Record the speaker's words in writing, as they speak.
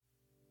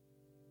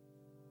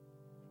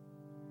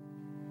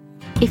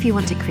if you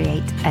want to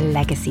create a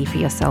legacy for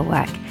your soul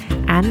work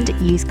and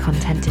use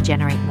content to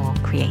generate more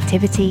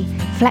creativity,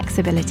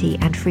 flexibility,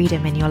 and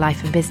freedom in your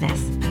life and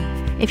business.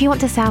 If you want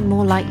to sound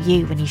more like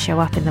you when you show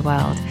up in the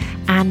world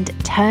and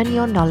turn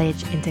your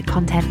knowledge into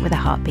content with a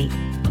heartbeat.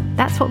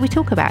 That's what we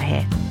talk about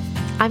here.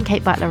 I'm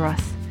Kate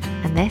Butler-Ross,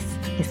 and this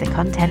is the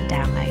Content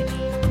Download.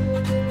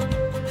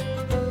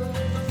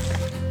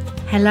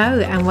 Hello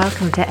and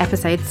welcome to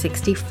episode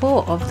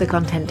 64 of the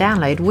Content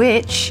Download,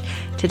 which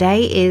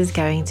today is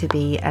going to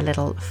be a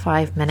little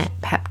 5-minute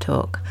pep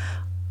talk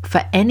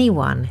for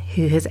anyone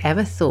who has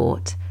ever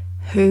thought,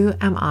 who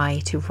am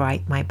I to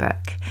write my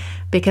book?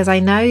 Because I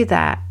know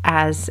that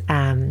as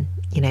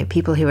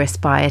people who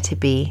aspire to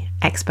be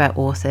expert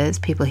authors,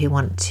 people who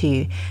want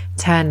to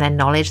turn their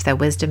knowledge, their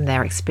wisdom,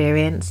 their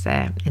experience,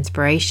 their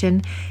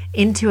inspiration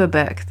into a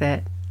book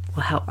that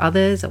will help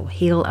others or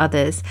heal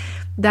others,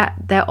 that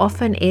there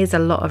often is a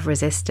lot of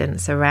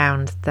resistance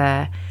around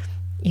the,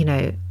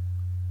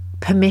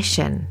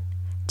 permission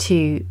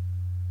to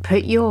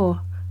put your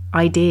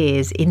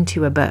ideas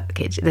into a book.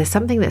 There's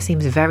something that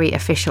seems very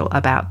official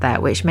about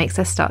that, which makes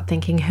us start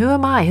thinking, who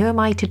am I? Who am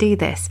I to do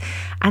this?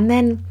 And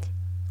then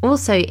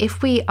also,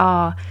 if we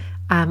are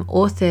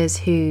authors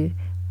who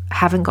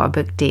haven't got a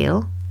book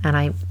deal, and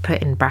I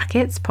put in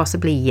brackets,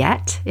 possibly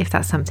yet, if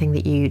that's something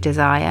that you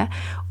desire,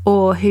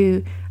 or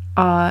who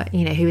are,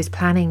 who is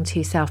planning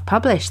to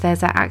self-publish,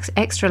 there's that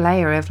extra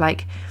layer of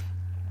like,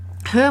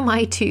 who am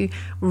I to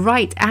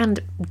write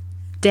and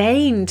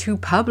deign to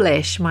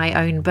publish my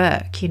own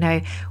book?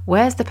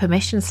 Where's the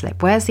permission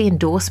slip? Where's the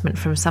endorsement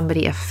from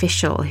somebody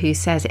official who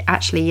says,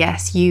 actually,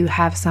 yes, you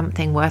have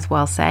something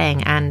worthwhile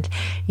saying and,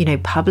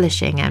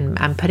 publishing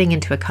and putting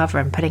into a cover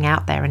and putting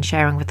out there and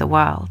sharing with the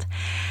world?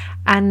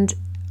 And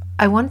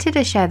I wanted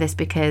to share this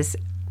because,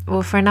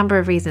 well, for a number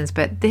of reasons,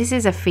 but this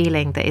is a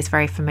feeling that is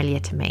very familiar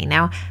to me.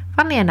 Now,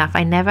 funnily enough,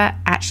 I never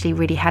actually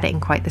really had it in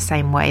quite the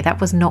same way.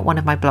 That was not one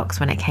of my blocks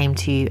when it came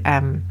to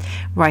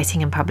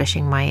writing and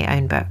publishing my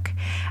own book.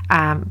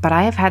 But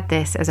I have had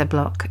this as a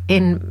block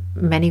in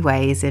many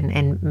ways,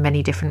 in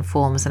many different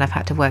forms, and I've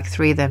had to work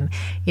through them.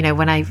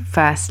 When I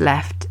first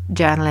left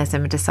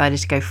journalism and decided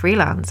to go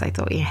freelance, I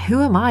thought,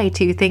 who am I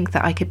to think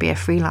that I could be a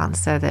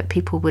freelancer, that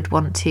people would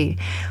want to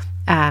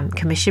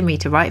commission me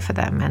to write for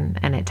them,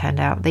 and it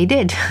turned out they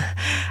did.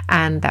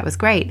 And that was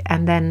great.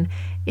 And then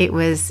it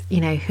was,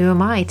 who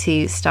am I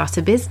to start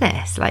a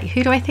business? Like,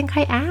 who do I think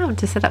I am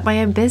to set up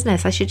my own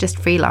business? I should just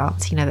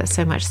freelance, that's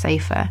so much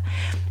safer.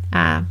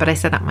 But I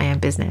set up my own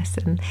business.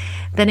 And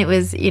then it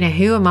was,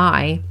 who am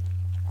I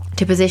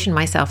to position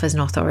myself as an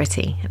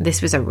authority?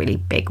 This was a really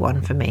big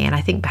one for me. And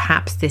I think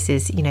perhaps this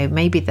is,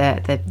 maybe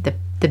the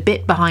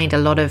bit behind a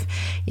lot of,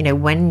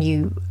 when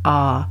you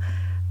are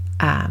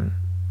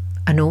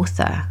an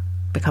author,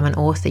 become an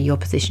author, you're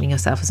positioning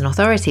yourself as an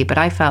authority. But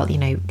I felt,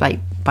 like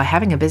by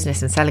having a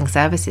business and selling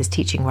services,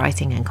 teaching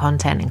writing and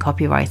content and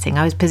copywriting,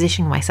 I was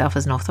positioning myself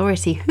as an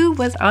authority. Who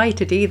was I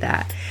to do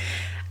that?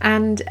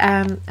 And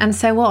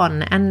so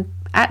on. And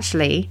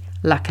actually,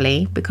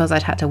 luckily, because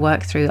I'd had to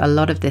work through a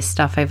lot of this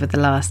stuff over the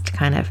last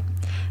kind of,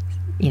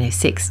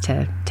 6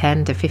 to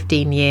 10 to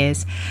 15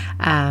 years,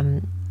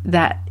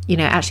 that,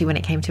 actually when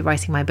it came to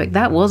writing my book,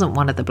 that wasn't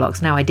one of the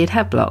blocks. Now, I did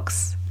have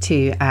blocks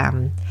to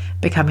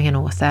becoming an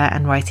author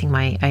and writing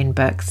my own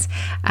books,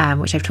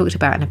 which I've talked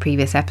about in a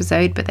previous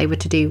episode, but they were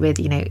to do with,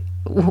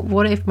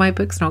 what if my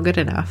book's not good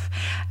enough?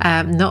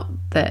 Not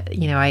that,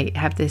 I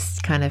have this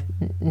kind of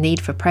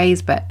need for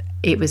praise, but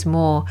it was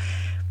more,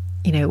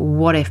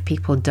 what if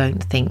people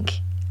don't think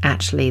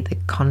actually the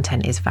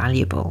content is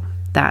valuable?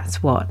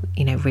 That's what,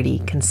 really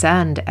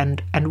concerned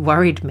and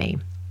worried me.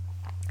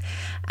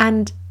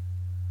 And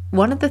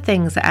one of the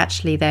things that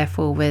actually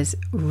therefore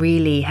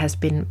has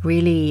been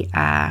really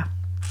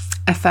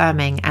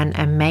affirming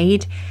and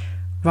made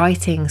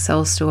writing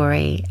Soul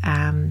Story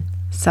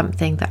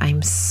something that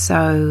I'm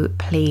so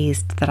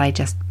pleased that I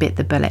just bit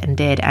the bullet and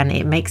did, and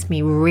it makes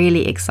me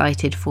really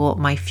excited for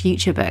my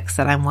future books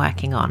that I'm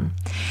working on,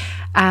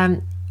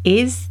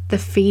 is the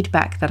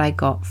feedback that I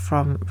got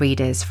from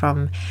readers,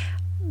 from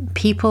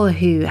people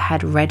who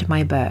had read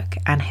my book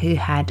and who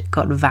had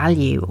got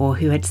value, or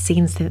who had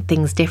seen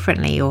things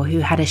differently, or who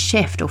had a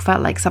shift, or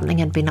felt like something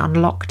had been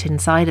unlocked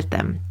inside of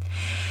them.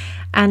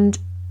 And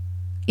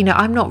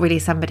I'm not really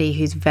somebody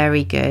who's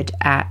very good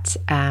at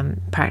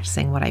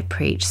practicing what I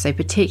preach. So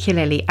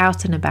particularly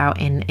out and about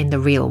in the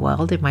real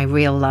world, in my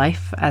real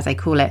life, as I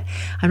call it,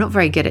 I'm not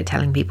very good at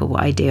telling people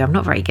what I do. I'm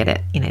not very good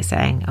at,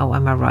 saying, oh,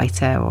 I'm a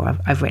writer, or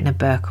I've written a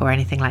book, or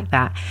anything like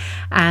that.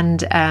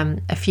 And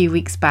a few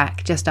weeks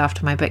back, just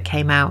after my book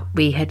came out,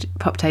 we had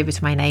popped over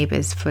to my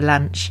neighbours for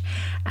lunch,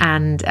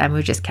 and we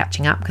were just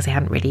catching up because I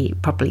hadn't really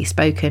properly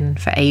spoken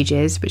for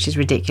ages, which is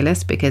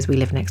ridiculous because we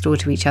live next door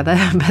to each other,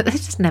 but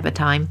there's just never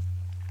time.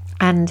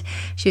 And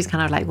she was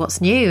kind of like,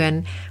 what's new?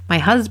 And my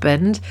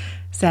husband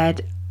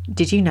said,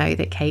 did you know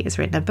that Kate has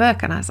written a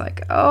book? And I was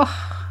like,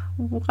 oh,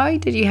 why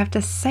did you have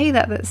to say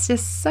that? That's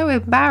just so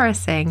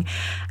embarrassing.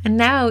 And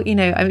now,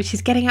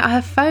 she's getting out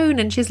her phone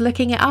and she's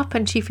looking it up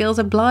and she feels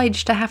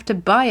obliged to have to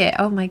buy it.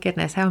 Oh my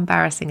goodness, how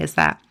embarrassing is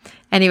that?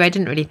 Anyway, I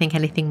didn't really think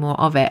anything more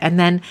of it. And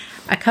then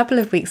a couple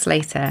of weeks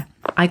later,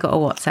 I got a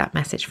WhatsApp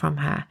message from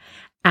her,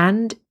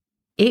 and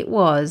it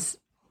was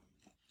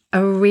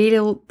a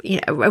real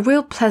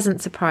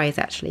pleasant surprise,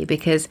 actually,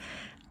 because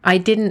I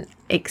didn't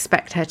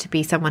expect her to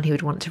be someone who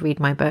would want to read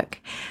my book.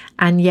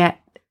 And yet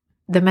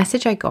the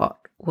message I got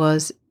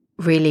was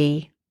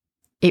really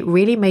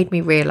made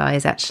me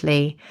realize,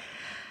 actually,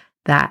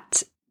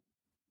 that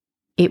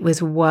it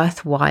was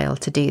worthwhile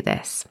to do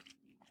this.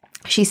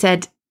 She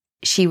said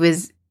she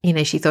was,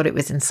 she thought it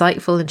was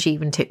insightful, and she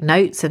even took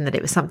notes, and that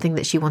it was something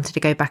that she wanted to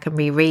go back and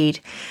reread.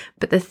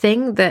 But the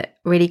thing that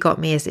really got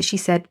me is that she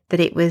said that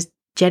it was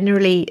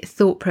generally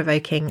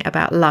thought-provoking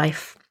about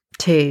life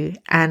too,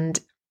 and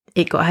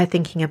it got her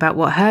thinking about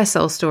what her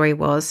soul story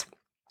was,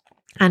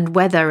 and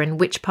whether and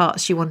which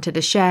parts she wanted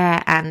to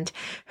share, and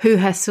who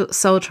her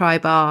soul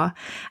tribe are.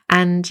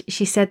 And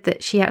she said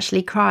that she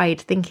actually cried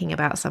thinking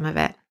about some of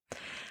it.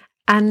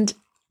 And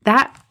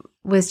that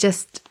was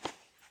just,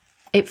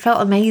 it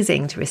felt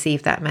amazing to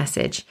receive that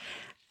message.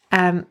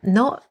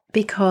 Not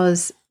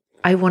because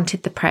I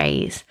wanted the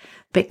praise,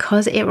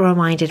 because it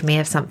reminded me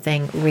of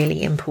something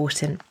really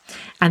important.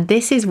 And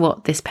this is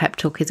what this pep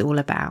talk is all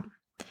about.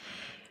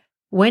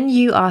 When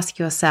you ask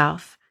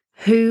yourself,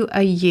 who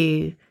are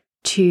you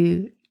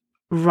to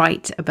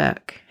write a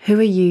book? Who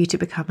are you to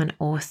become an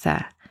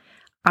author?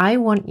 I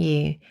want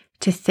you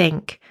to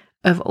think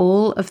of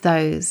all of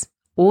those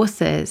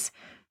authors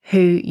who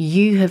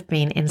you have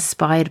been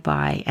inspired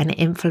by and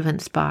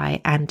influenced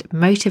by and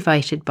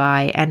motivated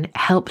by and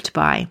helped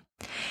by.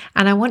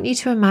 And I want you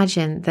to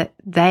imagine that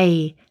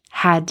they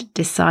had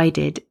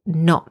decided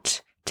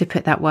not to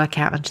put that work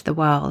out into the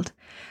world.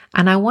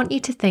 And I want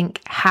you to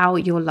think how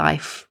your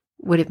life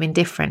would have been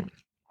different.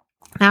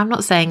 Now, I'm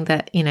not saying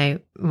that,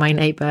 my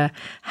neighbour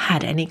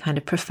had any kind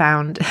of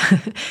profound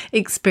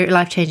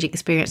life-changing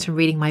experience from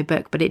reading my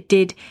book, but it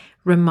did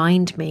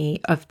remind me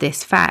of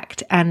this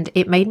fact. And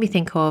it made me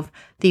think of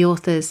the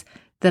authors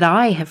that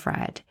I have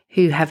read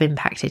who have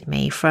impacted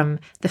me, from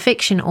the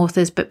fiction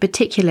authors, but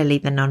particularly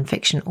the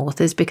non-fiction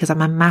authors, because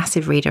I'm a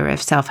massive reader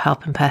of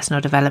self-help and personal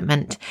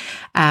development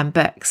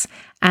books.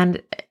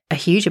 And a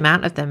huge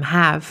amount of them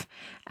have,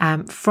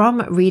 from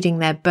reading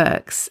their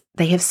books,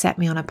 they have set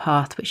me on a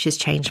path which has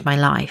changed my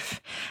life.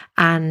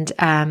 And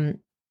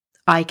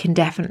I can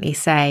definitely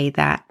say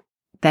that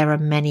there are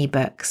many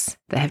books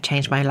that have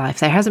changed my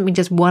life. There hasn't been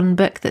just one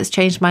book that's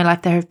changed my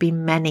life. There have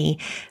been many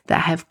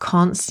that have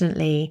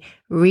constantly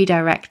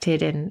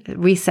redirected and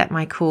reset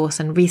my course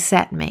and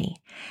reset me.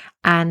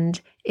 And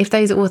if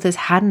those authors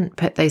hadn't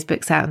put those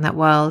books out in that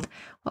world,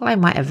 well, I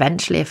might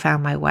eventually have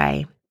found my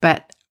way,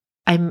 but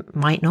I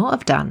might not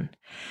have done.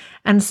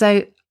 And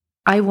so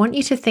I want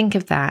you to think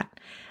of that.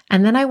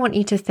 And then I want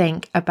you to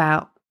think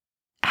about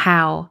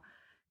how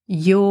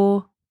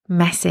your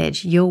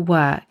message, your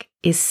work,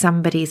 is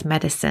somebody's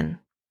medicine.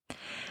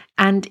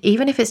 And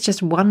even if it's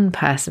just one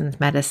person's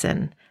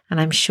medicine,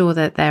 and I'm sure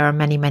that there are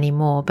many, many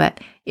more,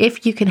 but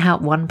if you can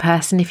help one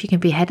person, if you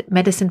can be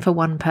medicine for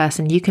one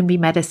person, you can be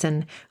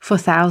medicine for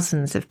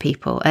thousands of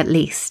people at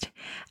least.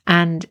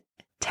 And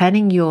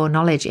turning your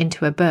knowledge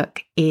into a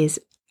book is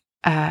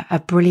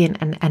a brilliant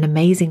and an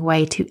amazing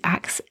way to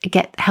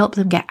help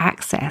them get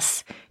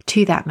access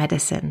to that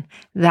medicine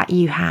that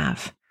you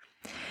have.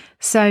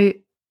 So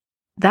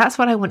that's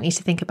what I want you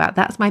to think about.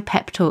 That's my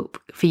pep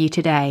talk for you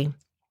today,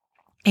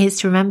 is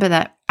to remember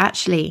that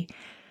actually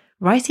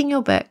writing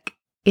your book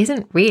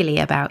isn't really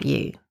about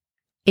you.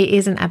 It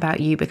isn't about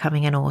you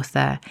becoming an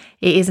author.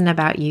 It isn't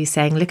about you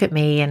saying, look at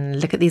me and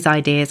look at these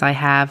ideas I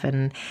have,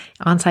 and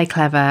aren't I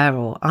clever,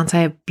 or aren't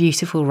I a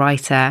beautiful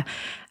writer?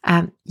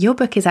 Your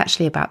book is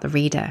actually about the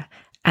reader,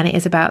 and it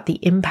is about the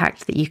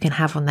impact that you can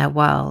have on their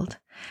world.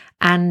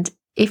 And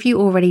if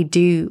you already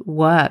do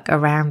work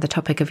around the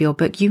topic of your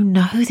book, you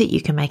know that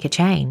you can make a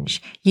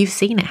change. You've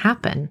seen it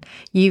happen.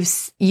 You've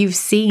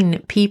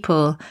seen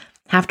people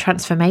have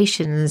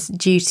transformations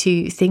due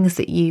to things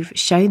that you've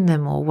shown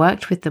them or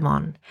worked with them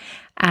on.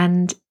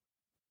 And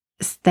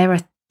there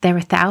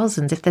are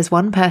thousands. If there's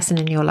one person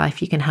in your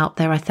life you can help,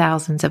 there are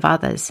thousands of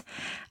others.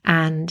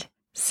 And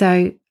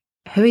so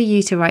who are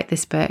you to write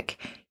this book?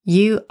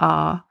 You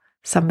are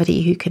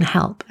somebody who can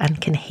help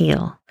and can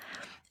heal.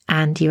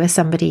 And you are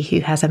somebody who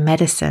has a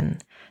medicine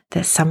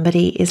that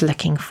somebody is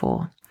looking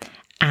for,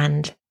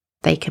 and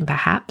they can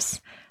perhaps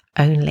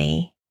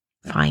only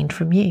find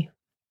from you.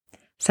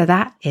 So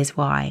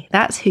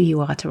that's who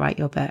you are to write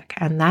your book.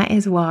 And that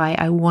is why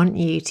I want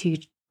you to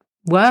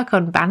work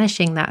on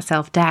banishing that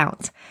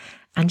self-doubt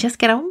and just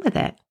get on with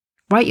it.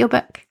 Write your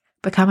book,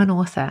 become an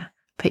author,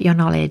 put your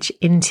knowledge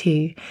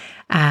into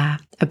a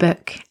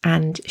book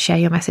and share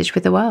your message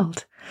with the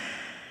world.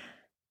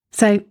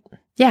 So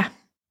yeah,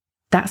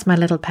 that's my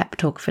little pep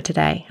talk for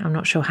today. I'm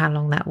not sure how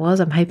long that was.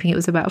 I'm hoping it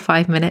was about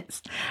 5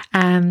 minutes.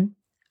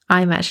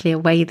 I'm actually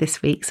away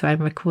this week, so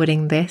I'm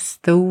recording this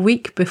the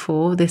week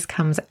before this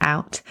comes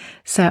out.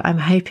 So I'm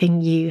hoping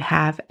you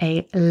have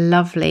a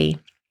lovely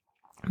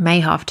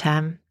May half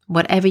term,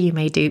 whatever you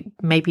may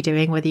be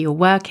doing, whether you're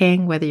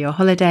working, whether you're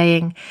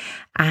holidaying.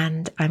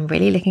 And I'm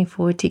really looking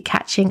forward to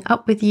catching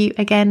up with you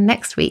again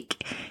next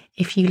week.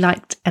 If you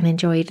liked and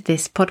enjoyed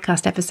this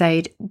podcast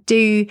episode,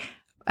 do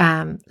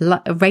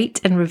rate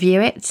and review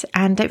it,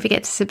 and don't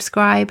forget to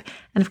subscribe.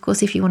 And of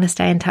course, if you want to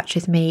stay in touch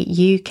with me,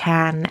 you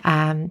can.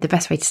 The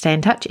best way to stay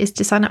in touch is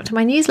to sign up to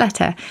my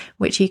newsletter,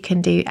 which you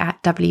can do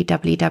at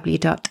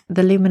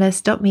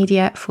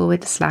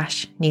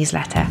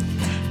www.theluminous.media/newsletter.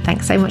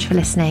 Thanks so much for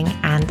listening,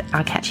 and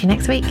I'll catch you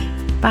next week.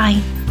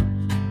 Bye.